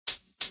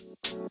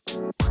Hi,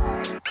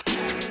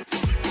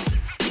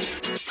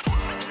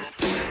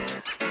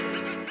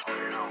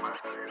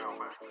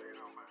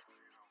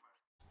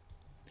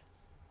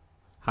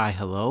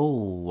 hello.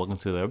 Welcome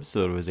to the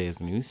episode of Isaiah's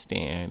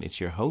Newsstand. It's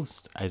your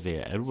host,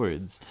 Isaiah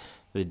Edwards.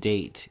 The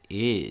date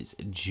is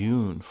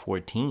June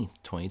 14th,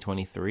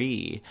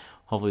 2023.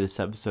 Hopefully this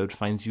episode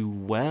finds you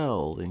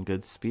well, in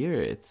good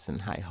spirits,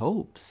 and high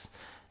hopes.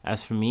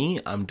 As for me,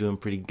 I'm doing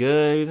pretty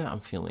good. I'm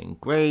feeling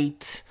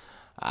great.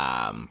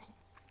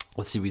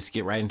 Let's see, we just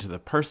get right into the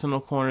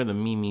personal corner, the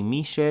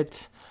me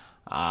shit.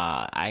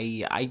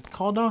 I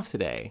called off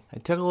today. I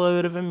took a little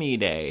bit of a me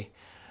day.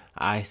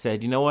 I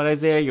said, you know what,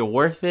 Isaiah, you're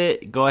worth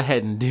it. Go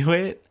ahead and do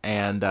it.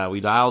 And we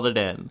dialed it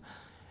in.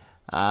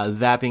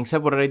 That being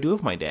said, what did I do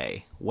with my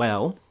day?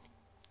 Well,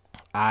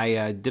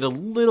 I did a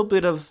little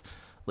bit of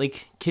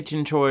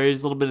kitchen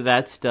chores, a little bit of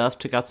that stuff.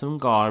 Took out some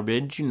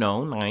garbage,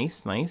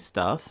 nice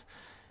stuff.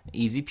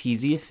 Easy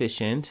peasy,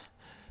 efficient.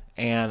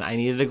 And I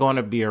needed to go on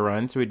a beer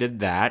run, so we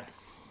did that.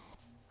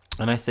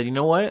 And I said, you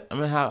know what,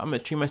 I'm gonna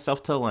treat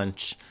myself to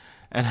lunch.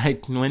 And I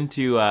went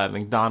to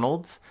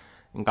McDonald's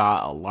and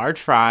got a large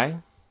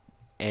fry,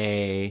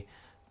 a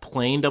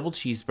plain double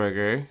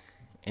cheeseburger,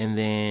 and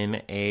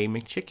then a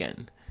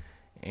McChicken.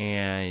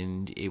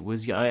 And it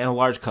was and a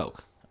large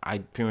Coke. I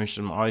pretty much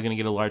am always going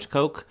to get a large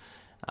Coke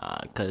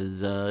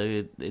because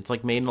it's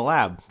like made in a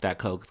lab, that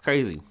Coke. It's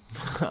crazy.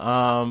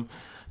 So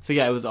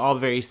yeah, it was all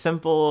very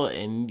simple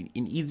and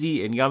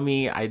easy and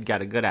yummy. I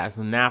got a good ass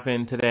nap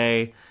in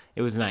today.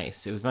 It was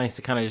nice. It was nice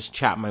to kind of just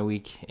chop my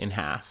week in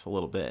half a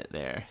little bit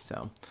there.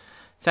 So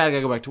sad I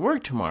gotta go back to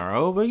work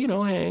tomorrow, but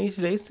hey,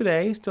 today's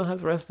today. Still have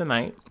the rest of the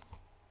night.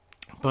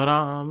 But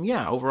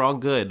yeah, overall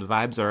good.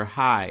 Vibes are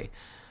high.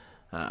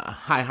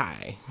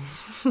 High.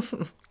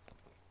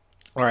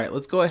 All right,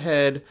 let's go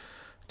ahead.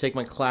 Take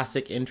my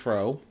classic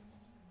intro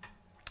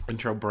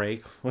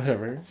break,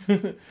 whatever.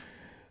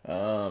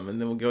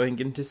 And then we'll go ahead and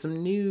get into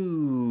some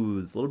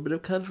news. A little bit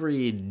of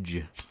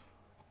coverage.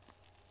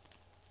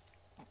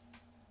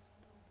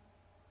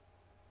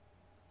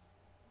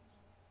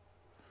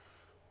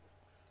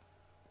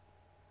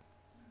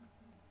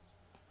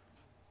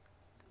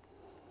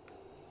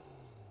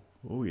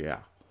 Oh, yeah.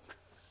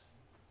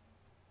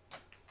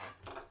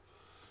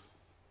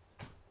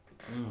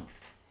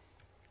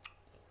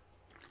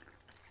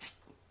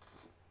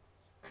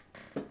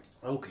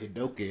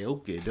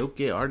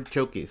 Okay,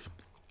 artichokes.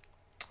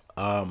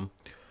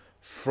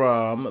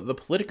 From the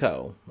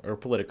Politico.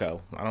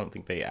 I don't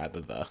think they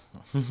added the...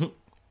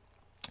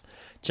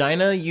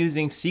 China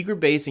using secret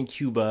base in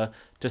Cuba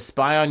to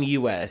spy on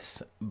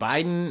U.S.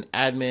 Biden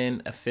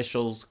admin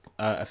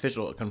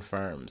official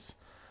confirms.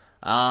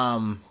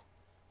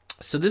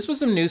 So this was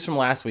some news from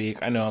last week.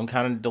 I know I'm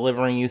kind of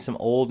delivering you some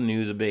old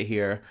news a bit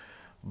here.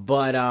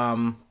 But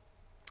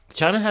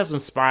China has been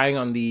spying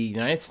on the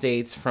United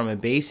States from a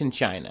base in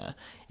China.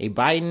 A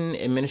Biden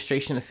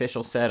administration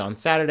official said on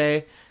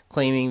Saturday,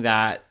 claiming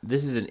that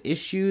this is an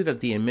issue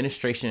that the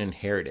administration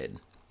inherited.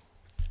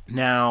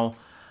 Now,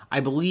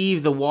 I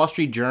believe the Wall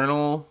Street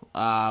Journal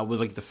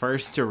was the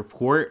first to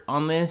report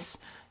on this,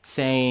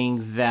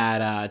 saying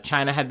that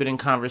China had been in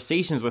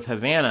conversations with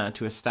Havana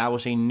to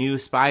establish a new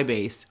spy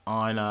base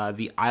on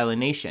the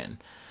island nation.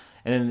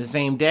 And then the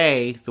same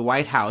day, the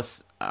White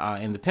House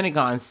and the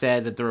Pentagon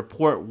said that the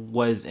report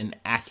was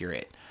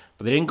inaccurate,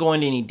 but they didn't go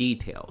into any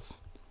details.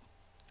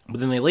 But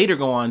then they later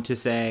go on to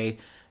say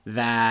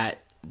that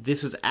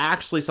this was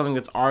actually something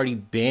that's already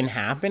been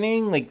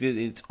happening.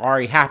 It's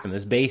already happened.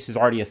 This base is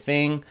already a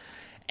thing,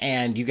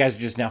 and you guys are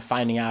just now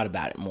finding out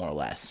about it, more or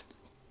less.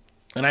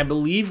 And I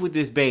believe with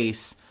this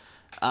base,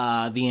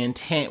 the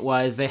intent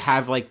was they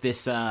have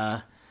this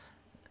I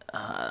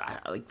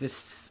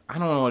don't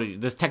know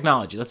this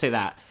technology, let's say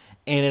that,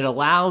 and it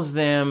allows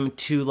them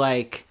to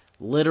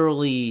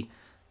literally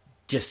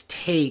just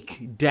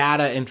take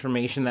data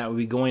information that would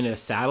be going to a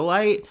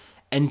satellite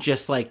and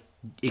just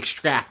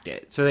extract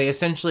it. So they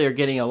essentially are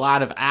getting a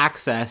lot of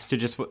access to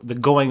just the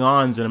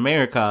going-ons in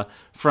America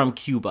from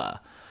Cuba.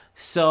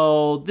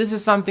 So this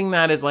is something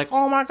that is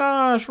oh my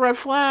gosh, red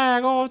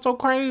flag, oh, it's so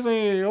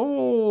crazy,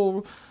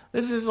 oh,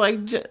 this is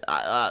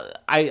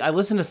I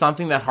listened to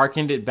something that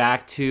harkened it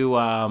back to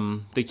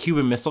the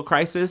Cuban Missile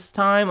Crisis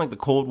time, the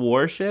Cold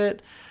War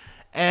shit.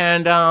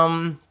 And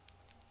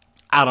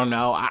I don't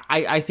know.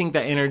 I think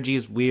that energy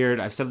is weird.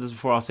 I've said this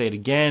before, I'll say it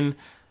again.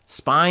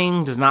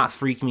 Spying does not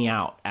freak me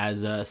out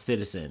as a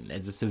citizen,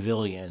 as a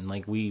civilian.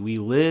 We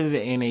live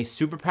in a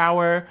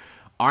superpower.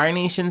 Our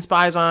nation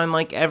spies on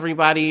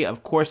everybody.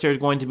 Of course, there's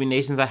going to be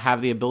nations that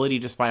have the ability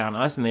to spy on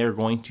us, and they are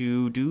going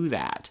to do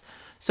that.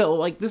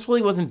 So, this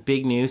really wasn't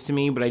big news to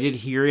me, but I did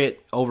hear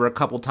it over a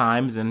couple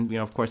times and,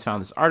 of course,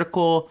 found this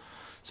article.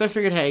 So I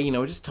figured, hey,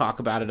 just talk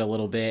about it a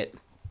little bit.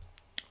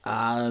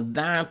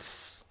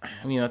 That's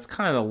kind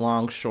of the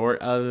long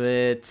short of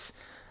it.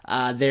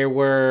 There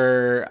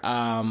were,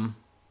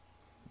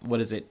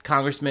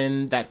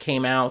 congressmen that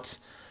came out.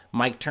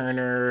 Mike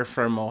Turner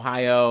from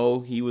Ohio,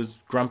 he was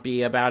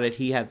grumpy about it.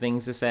 He had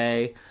things to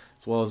say,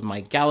 as well as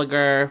Mike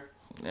Gallagher.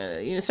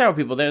 Several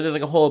people. There's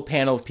a whole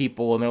panel of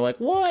people, and they're like,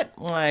 what?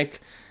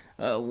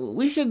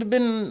 we should have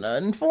been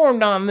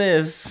informed on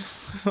this.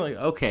 Like,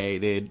 okay,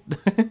 dude.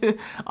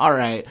 All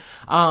right.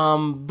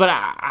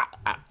 But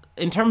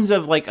in terms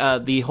of like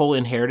the whole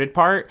inherited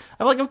part,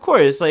 I'm like, of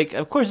course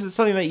it's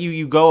something that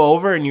you go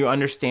over and you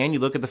understand. You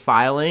look at the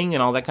filing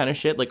and all that kind of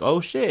shit. Like,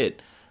 oh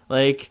shit,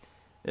 like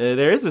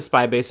there is a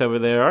spy base over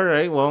there. All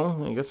right,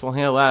 well, I guess we'll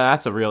handle that.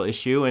 That's a real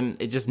issue,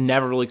 and it just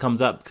never really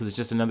comes up because it's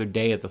just another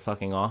day at the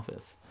fucking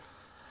office.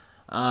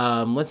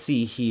 Let's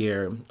see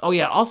here. Oh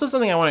yeah, also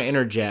something I want to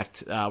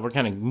interject. We're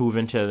kind of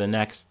moving to the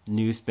next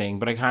news thing,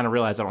 but I kind of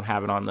realized I don't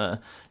have it on the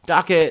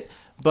docket.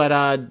 But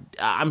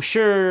I'm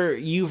sure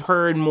you've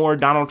heard more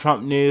Donald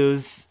Trump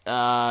news.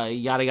 Yada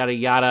yada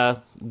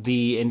yada.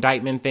 The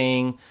indictment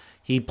thing.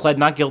 He pled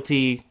not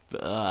guilty.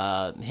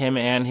 Him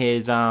and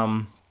his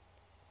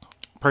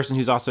person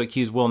who's also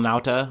accused, Will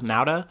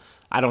Nauta.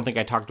 I don't think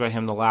I talked about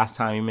him the last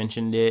time you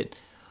mentioned it.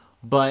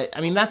 But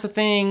I mean, that's the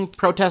thing.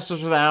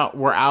 Protesters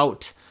were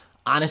out.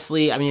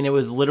 Honestly, I mean, it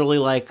was literally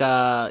like,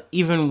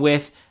 even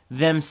with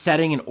them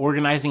setting and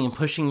organizing and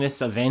pushing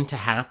this event to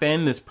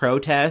happen, this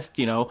protest,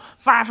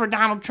 fire for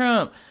Donald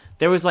Trump,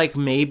 there was like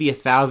maybe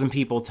 1,000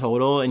 people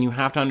total. And you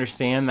have to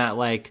understand that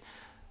like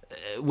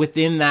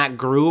within that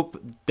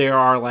group, there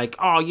are like,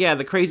 oh yeah,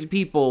 the crazy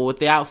people with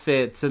the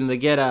outfits and the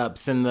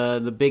get-ups and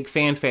the big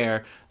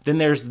fanfare. Then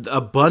there's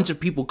a bunch of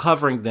people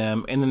covering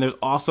them, and then there's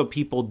also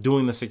people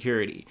doing the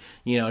security,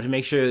 to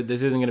make sure that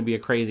this isn't going to be a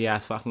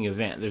crazy-ass fucking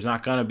event. There's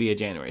not going to be a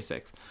January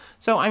 6th.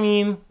 So, I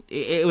mean,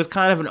 it was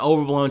kind of an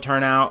overblown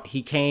turnout.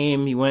 He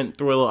came, he went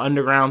through a little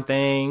underground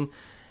thing.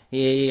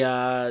 He,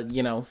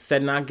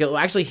 said not guilty.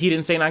 Actually, he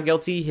didn't say not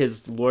guilty.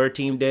 His lawyer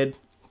team did.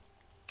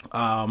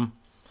 I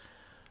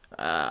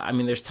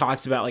mean, there's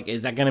talks about, like,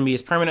 is that going to be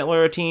his permanent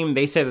lawyer team?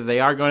 They say that they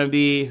are going to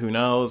be. Who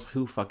knows?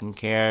 Who fucking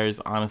cares,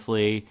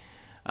 honestly?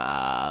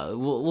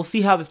 We'll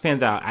see how this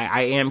pans out.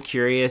 I am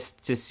curious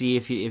to see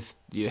if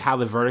how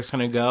the verdict's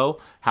going to go,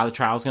 how the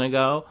trial's going to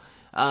go,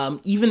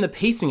 even the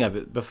pacing of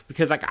it,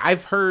 because like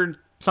I've heard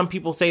some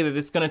people say that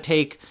it's going to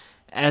take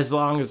as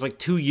long as like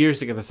 2 years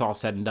to get this all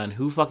said and done.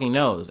 Who fucking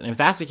knows? And if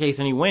that's the case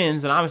and he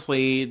wins, then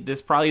obviously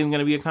this probably isn't going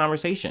to be a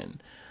conversation.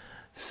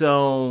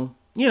 So,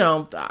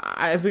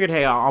 I figured,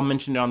 hey, I'll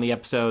mention it on the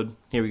episode.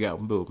 Here we go.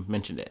 Boom,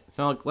 mentioned it.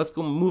 So let's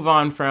go move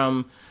on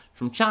from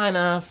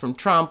China, from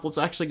Trump. Let's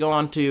actually go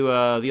on to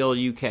the old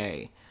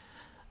UK.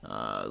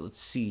 Let's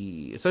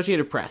see.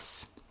 Associated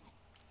Press.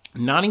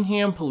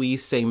 Nottingham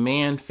police say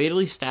man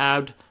fatally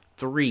stabbed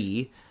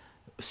 3,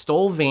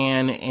 stole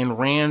van, and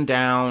ran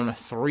down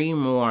 3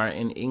 more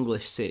in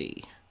English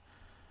City.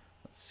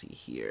 Let's see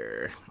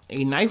here.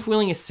 A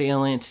knife-wielding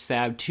assailant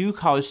stabbed 2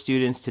 college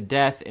students to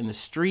death in the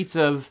streets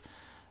of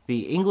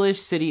the English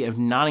city of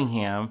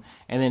Nottingham,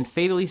 and then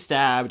fatally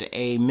stabbed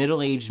a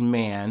middle-aged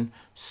man,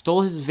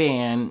 stole his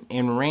van,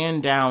 and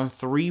ran down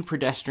 3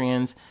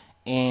 pedestrians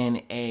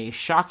in a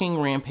shocking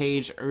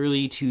rampage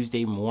early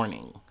Tuesday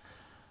morning.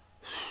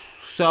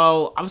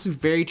 So, obviously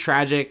very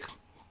tragic.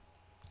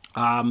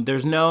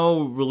 There's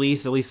no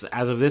release, at least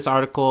as of this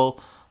article,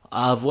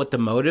 of what the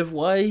motive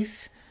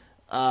was.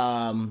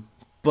 But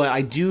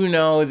I do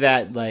know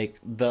that, like,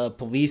 the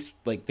police,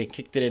 like, they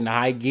kicked it into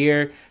high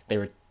gear. They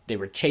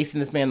were chasing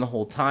this man the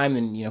whole time.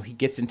 Then, he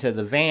gets into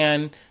the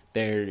van.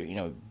 There,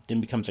 then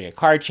becomes like a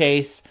car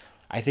chase.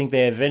 I think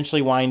they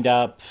eventually wind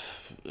up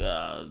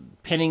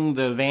pinning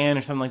the van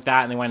or something like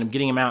that. And they wind up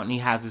getting him out, and he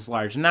has this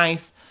large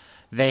knife.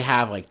 They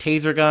have like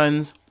taser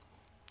guns.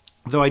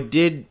 Though I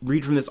did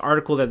read from this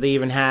article that they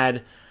even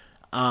had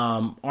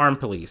armed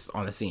police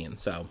on the scene.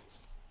 So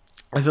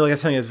I feel like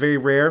that's something that's very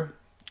rare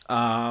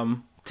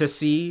to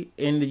see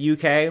in the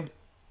UK.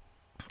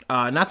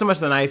 Not so much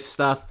the knife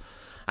stuff.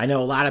 I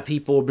know a lot of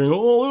people being,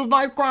 oh, there's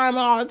knife crime,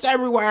 oh, it's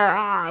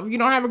everywhere. If you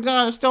don't have a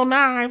gun, it's still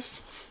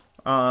knives.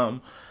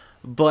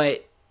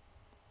 But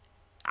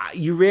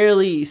you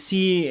rarely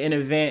see an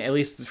event, at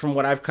least from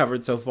what I've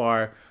covered so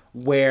far,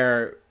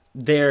 where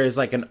there is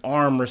like an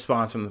armed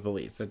response from the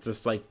police. It's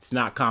just like, it's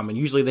not common.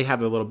 Usually they have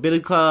their little billy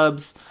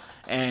clubs,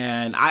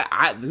 and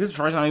this is the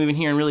first time I'm even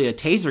hearing really a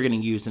taser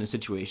getting used in a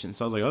situation.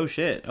 So I was like, oh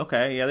shit,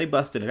 okay, yeah, they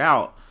busted it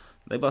out.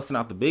 They busted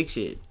out the big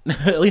shit,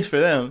 at least for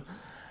them.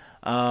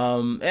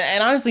 And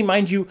honestly,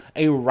 mind you,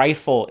 a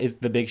rifle is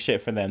the big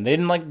shit for them. They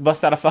didn't like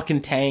bust out a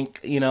fucking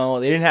tank, they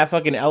didn't have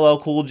fucking LL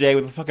Cool J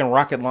with a fucking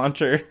rocket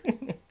launcher.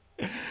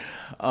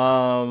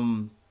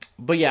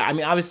 But yeah, I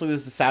mean, obviously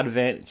this is a sad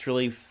event. It's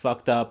really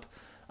fucked up.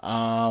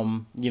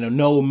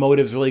 No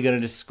motive's really gonna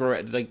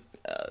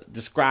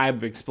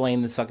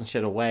explain this fucking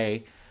shit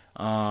away.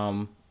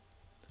 But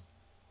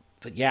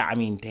yeah, I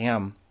mean,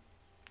 damn.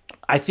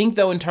 I think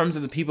though, in terms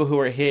of the people who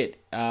were hit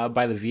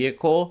by the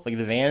vehicle, like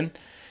the van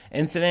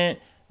incident,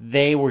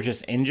 they were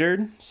just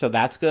injured, so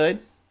that's good.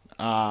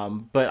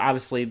 But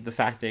obviously the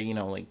fact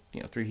that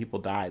 3 people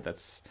died,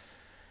 that's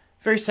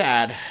very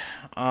sad.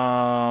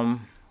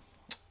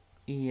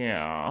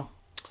 Yeah.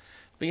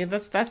 But yeah,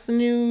 that's the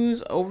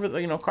news over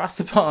the, across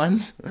the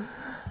pond.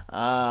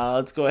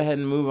 Let's go ahead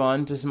and move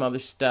on to some other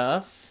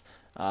stuff.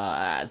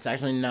 It's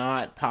actually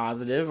not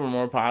positive or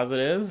more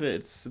positive.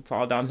 It's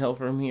all downhill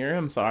from here.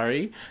 I'm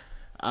sorry.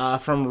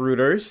 From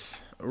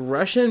Reuters,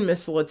 Russian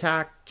missile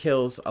attack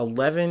kills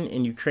 11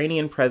 in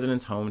Ukrainian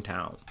president's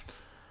hometown.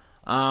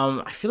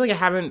 I feel like I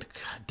haven't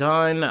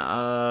done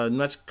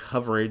much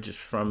coverage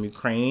from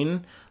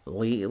Ukraine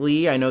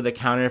lately. I know the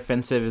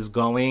counteroffensive is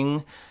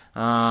going.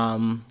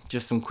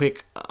 Just some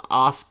quick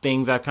off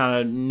things I've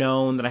kind of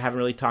known that I haven't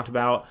really talked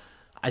about.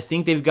 I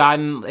think they've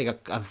gotten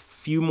like a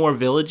few more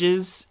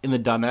villages in the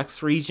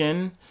Donetsk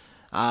region.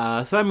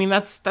 So I mean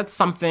that's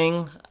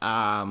something.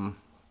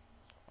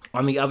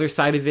 On the other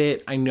side of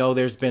it, I know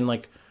there's been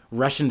like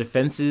Russian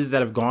defenses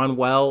that have gone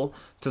well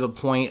to the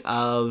point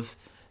of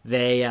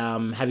they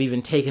have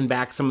even taken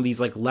back some of these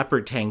like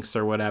Leopard tanks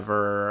or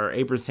whatever, or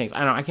Abrams tanks.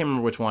 I can't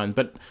remember which one,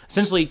 but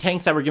essentially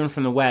tanks that were given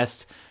from the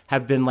West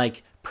have been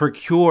like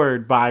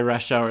procured by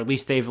Russia, or at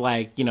least they've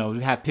like,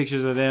 have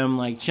pictures of them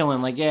like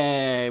chilling, like,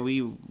 yeah,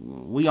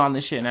 we on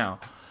this shit now.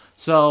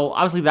 So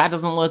obviously that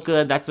doesn't look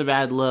good. That's a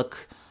bad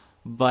look.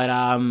 But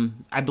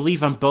I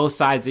believe on both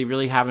sides they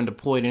really haven't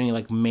deployed any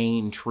like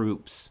main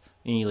troops,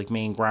 any like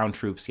main ground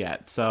troops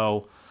yet.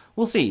 So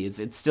we'll see.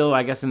 It's still,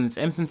 I guess, in its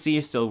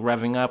infancy, still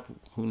revving up.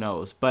 Who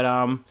knows? But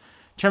in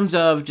terms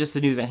of just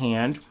the news at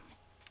hand,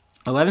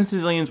 11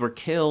 civilians were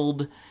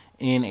killed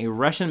in a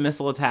Russian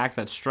missile attack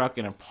that struck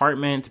an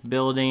apartment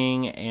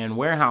building and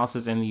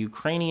warehouses in the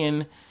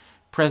Ukrainian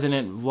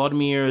President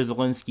Volodymyr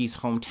Zelensky's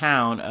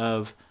hometown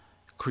of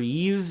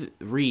Kryvyi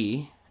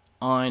Rih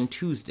on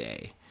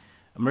Tuesday.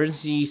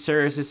 Emergency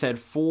services said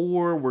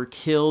 4 were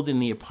killed in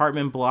the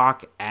apartment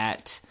block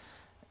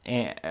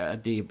in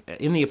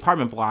the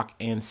apartment block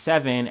and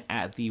 7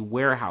 at the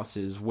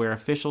warehouses, where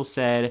officials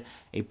said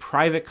a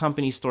private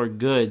company stored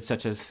goods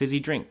such as fizzy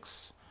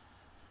drinks.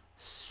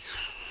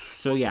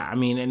 So yeah, I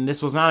mean, and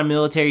this was not a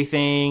military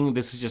thing.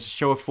 This is just a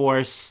show of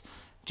force,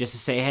 just to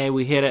say, hey,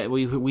 we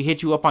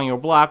hit you up on your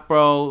block,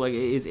 bro. Like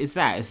it's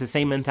the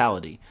same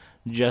mentality,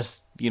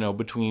 just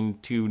between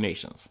two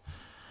nations.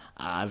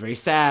 Very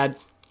sad.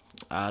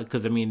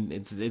 Because I mean,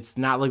 it's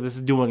not like this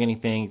is doing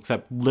anything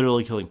except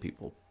literally killing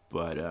people.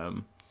 But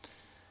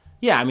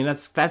yeah, I mean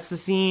that's the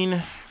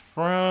scene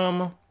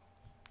from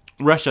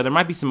Russia. There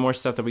might be some more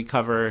stuff that we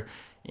cover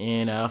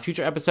in a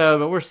future episode,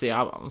 but we're seeing.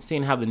 I'm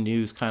seeing how the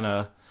news kind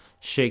of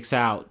shakes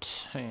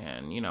out,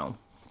 and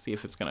see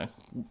if it's gonna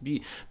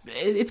be.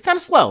 It's kind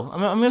of slow.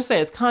 I'm gonna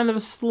say it's kind of a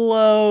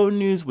slow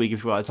news week,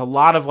 if you will. It's a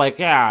lot of like,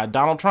 yeah,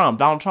 Donald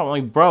Trump. I'm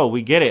like, bro,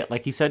 we get it.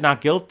 Like, he said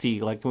not guilty.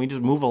 Like, can we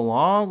just move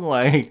along?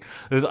 Like,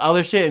 there's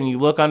other shit, and you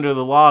look under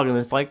the log, and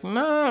it's like,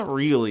 not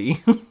really.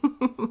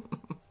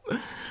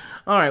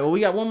 All right, well, we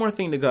got one more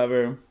thing to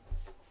cover.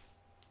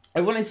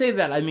 And when I say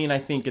that, I mean I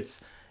think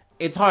it's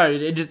hard.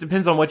 It just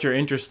depends on what you're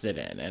interested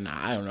in, and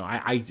I don't know.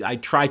 I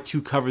try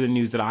to cover the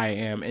news that I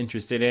am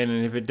interested in,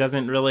 and if it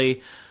doesn't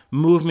really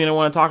move me to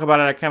want to talk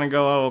about it, I kind of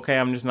go, oh, okay,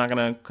 I'm just not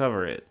going to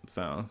cover it.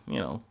 So,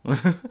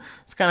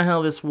 it's kind of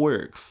how this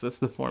works. That's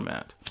the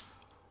format.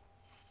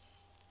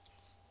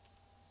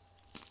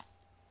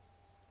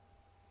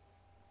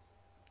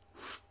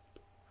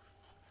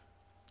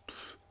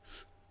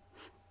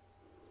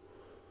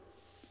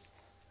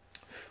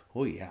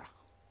 Oh, yeah.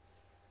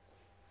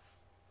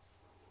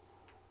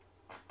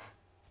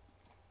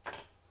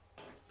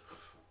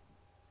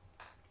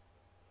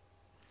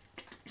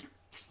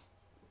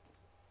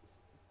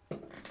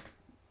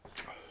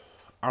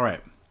 All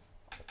right.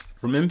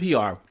 From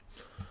NPR,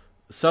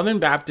 Southern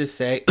Baptists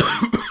say,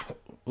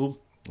 ooh,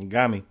 you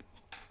got me.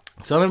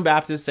 Southern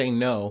Baptists say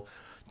no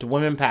to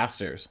women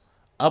pastors.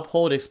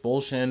 Uphold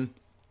expulsion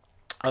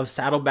of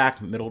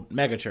Saddleback Middle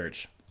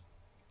Megachurch.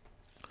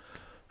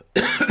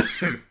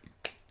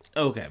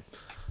 Okay.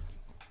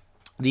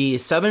 The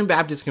Southern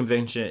Baptist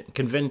Convention,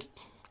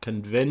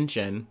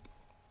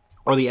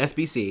 or the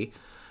SBC,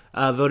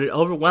 voted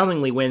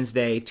overwhelmingly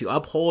Wednesday to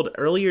uphold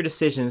earlier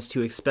decisions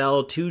to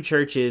expel 2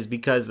 churches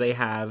because they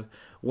have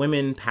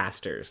women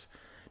pastors.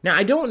 Now,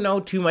 I don't know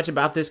too much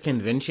about this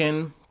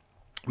convention.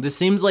 This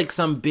seems like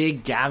some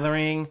big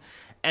gathering,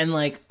 and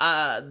like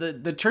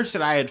the church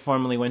that I had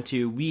formerly went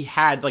to, we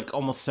had like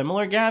almost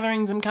similar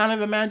gatherings, I'm kind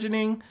of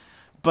imagining,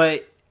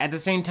 but at the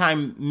same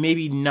time,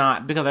 maybe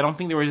not, because I don't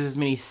think there was as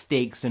many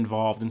stakes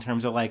involved in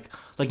terms of like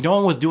no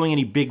one was doing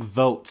any big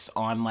votes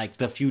on like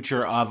the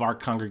future of our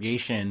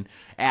congregation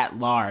at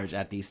large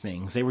at these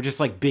things. They were just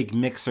like big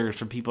mixers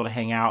for people to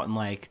hang out and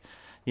like,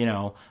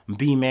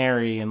 be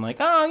merry and like,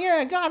 oh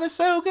yeah, God is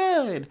so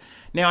good.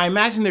 Now I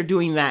imagine they're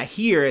doing that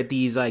here at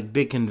these like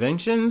big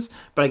conventions,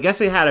 but I guess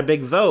they had a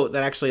big vote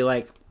that actually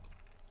like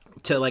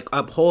to like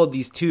uphold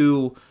these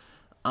 2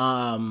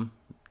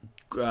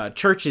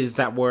 churches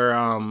that were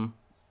on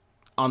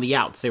the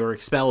outs. They were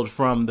expelled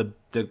from the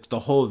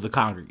whole of the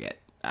congregate,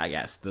 I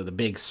guess, the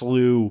big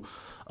slew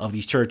of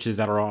these churches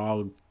that are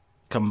all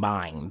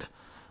combined.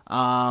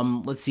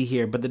 Let's see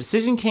here. But the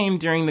decision came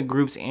during the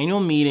group's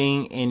annual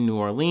meeting in New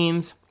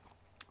Orleans.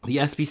 The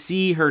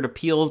SBC heard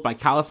appeals by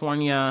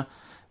California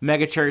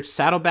megachurch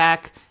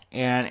Saddleback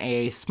and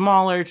a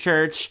smaller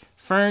church,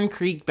 Fern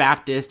Creek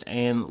Baptist,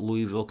 in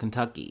Louisville,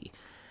 Kentucky.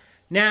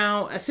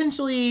 Now,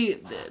 essentially,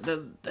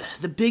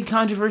 the big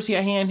controversy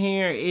at hand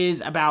here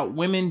is about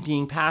women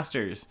being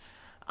pastors.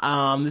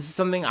 This is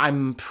something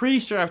I'm pretty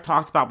sure I've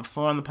talked about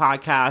before on the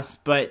podcast,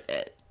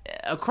 but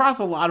across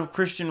a lot of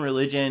Christian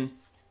religion,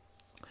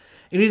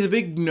 it is a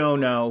big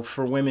no-no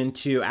for women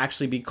to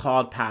actually be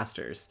called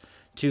pastors,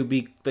 to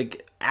be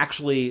like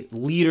actually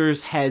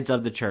leaders, heads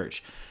of the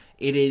church.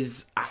 It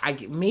is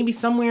maybe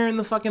somewhere in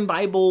the fucking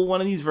Bible,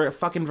 one of these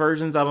fucking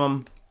versions of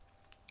them,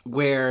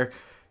 where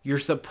you're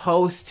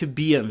supposed to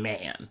be a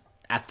man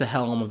at the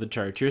helm of the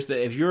church.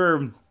 If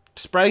you're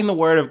spreading the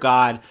word of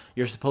God,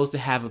 you're supposed to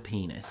have a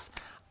penis.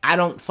 I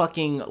don't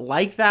fucking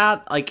like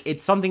that. Like,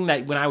 it's something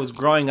that when I was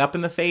growing up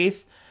in the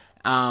faith,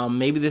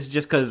 maybe this is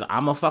just because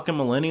I'm a fucking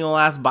millennial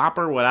ass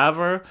bopper,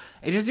 whatever.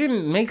 It just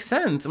didn't make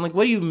sense. I'm like,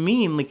 what do you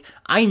mean? Like,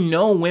 I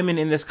know women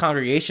in this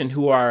congregation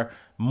who are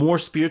more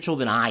spiritual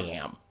than I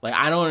am. Like,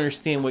 I don't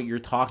understand what you're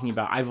talking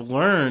about. I've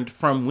learned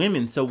from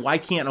women, so why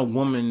can't a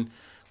woman,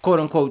 quote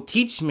unquote,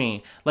 teach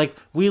me? Like,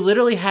 we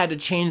literally had to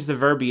change the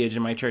verbiage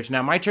in my church.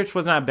 Now, my church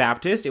was not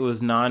Baptist. It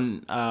was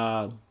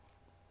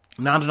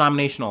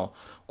non-denominational,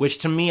 which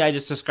to me I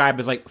just describe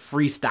as like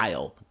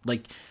freestyle.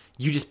 Like,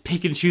 you just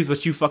pick and choose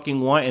what you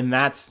fucking want, and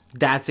that's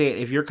it.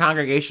 If your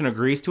congregation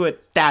agrees to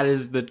it, that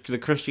is the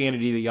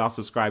Christianity that y'all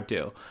subscribe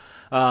to.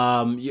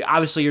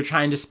 Obviously, you're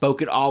trying to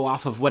spoke it all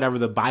off of whatever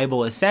the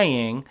Bible is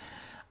saying.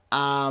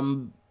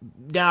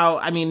 Now,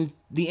 I mean,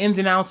 the ins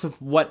and outs of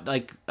what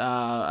like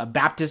a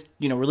Baptist,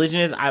 religion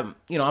is,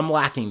 I'm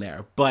lacking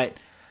there. But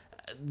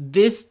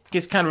this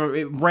just kind of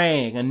it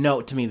rang a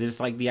note to me.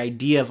 This like the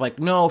idea of like,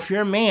 no, if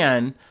you're a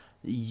man,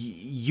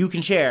 you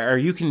can share, or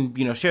you can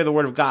share the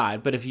word of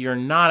God. But if you're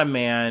not a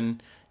man,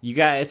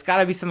 it's got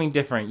to be something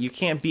different. You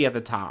can't be at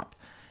the top.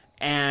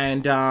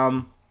 And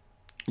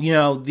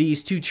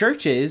these two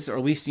churches, or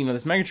at least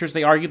this mega church,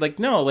 they argued like,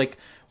 no, like,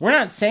 we're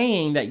not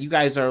saying that you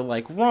guys are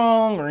like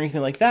wrong or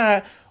anything like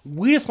that.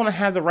 We just want to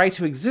have the right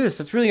to exist.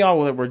 That's really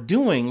all that we're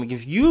doing. Like,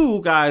 if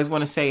you guys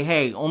want to say,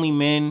 hey, only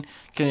men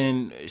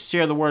can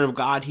share the word of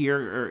God here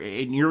or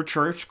in your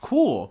church,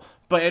 cool.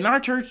 But in our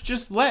church,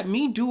 just let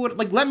me do it.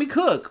 Like, let me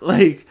cook.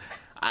 Like,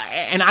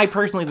 and I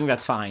personally think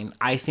that's fine.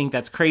 I think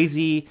that's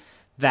crazy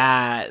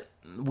that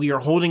we are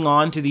holding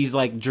on to these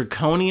like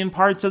draconian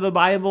parts of the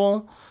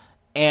Bible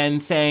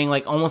and saying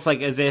like almost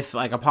like as if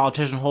like a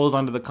politician holds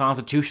onto the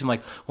Constitution.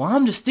 Like, well,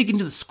 I'm just sticking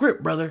to the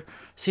script, brother,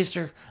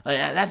 sister.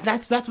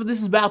 That's what this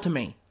is about to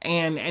me.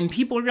 And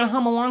people are gonna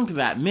hum along to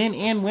that, men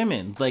and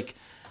women. Like,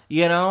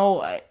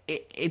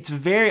 it's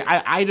very.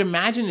 I'd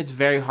imagine it's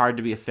very hard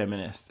to be a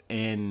feminist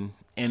in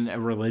a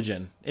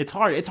religion. It's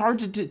hard. It's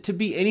hard to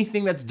be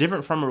anything that's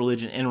different from a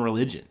religion in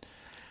religion.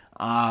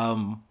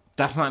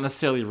 That's not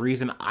necessarily the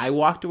reason I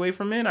walked away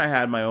from it. I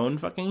had my own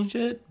fucking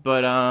shit.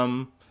 But,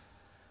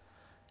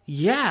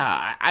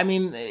 yeah, I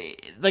mean,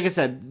 like I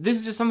said, this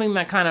is just something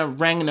that kind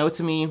of rang a note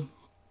to me.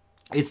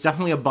 It's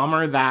definitely a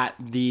bummer that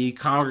the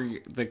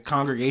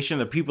congregation,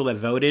 the people that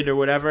voted or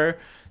whatever,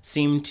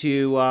 seemed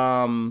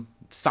to,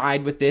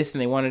 side with this,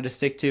 and they wanted to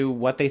stick to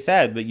what they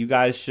said, that you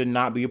guys should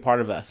not be a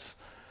part of this.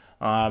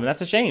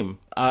 That's a shame.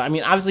 I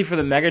mean, obviously for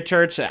the mega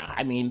church,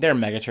 I mean, they're a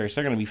mega church.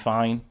 They're going to be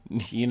fine.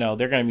 They're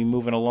going to be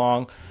moving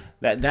along.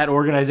 That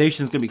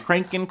organization is going to be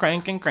cranking.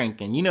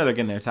 They're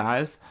getting their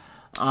tithes.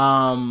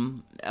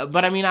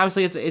 But I mean,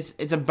 obviously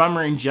it's a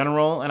bummer in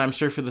general. And I'm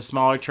sure for the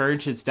smaller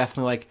church, it's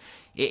definitely like,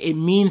 it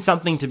means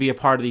something to be a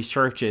part of these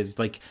churches.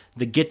 Like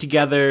the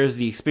get-togethers,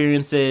 the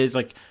experiences,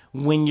 like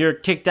when you're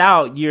kicked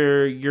out,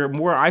 you're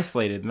more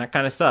isolated, and that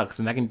kind of sucks.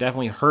 And that can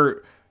definitely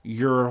hurt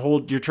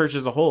your church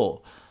as a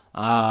whole.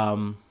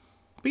 But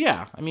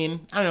yeah, I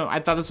mean, I don't know. I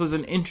thought this was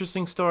an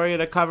interesting story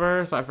to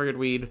cover, so I figured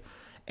we'd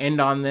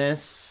end on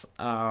this.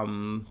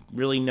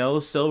 Really no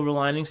silver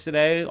linings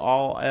today,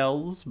 all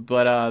L's.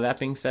 But that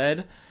being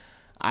said,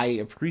 I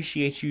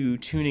appreciate you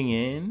tuning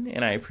in,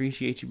 and I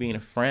appreciate you being a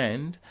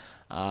friend.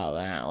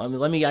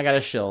 Let me. I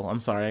gotta shill.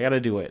 I'm sorry. I gotta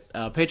do it.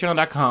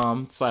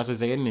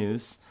 Patreon.com/Isaiah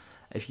News.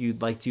 If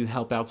you'd like to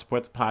help out,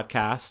 support the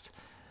podcast.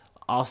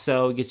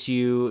 Also, get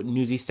you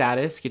newsy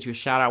status. Get you a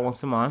shout out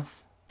once a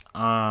month.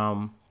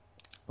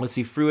 Let's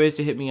see, free ways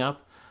to hit me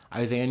up,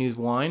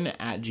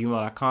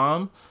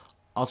 IsaiahNews1@gmail.com.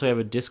 Also, I have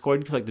a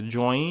Discord if you'd like to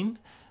join.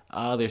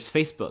 There's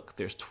Facebook,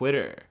 there's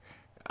Twitter,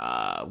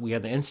 we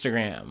have the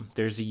Instagram,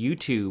 there's the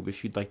YouTube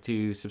if you'd like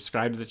to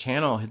subscribe to the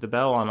channel, hit the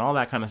bell on all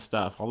that kind of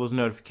stuff, all those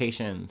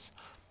notifications.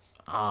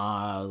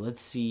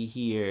 Let's see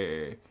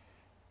here.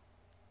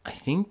 I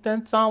think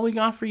that's all we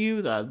got for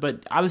you.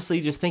 But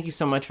obviously, just thank you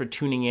so much for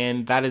tuning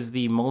in. That is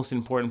the most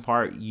important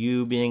part,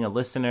 you being a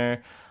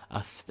listener,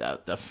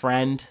 a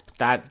friend.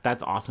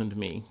 That's awesome to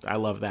me. I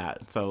love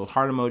that. So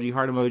heart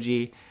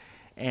emoji.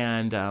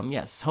 And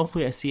yes,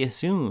 hopefully I see you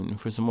soon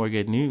for some more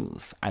good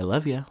news. I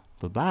love you.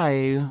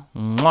 Bye-bye.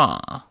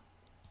 Mwah.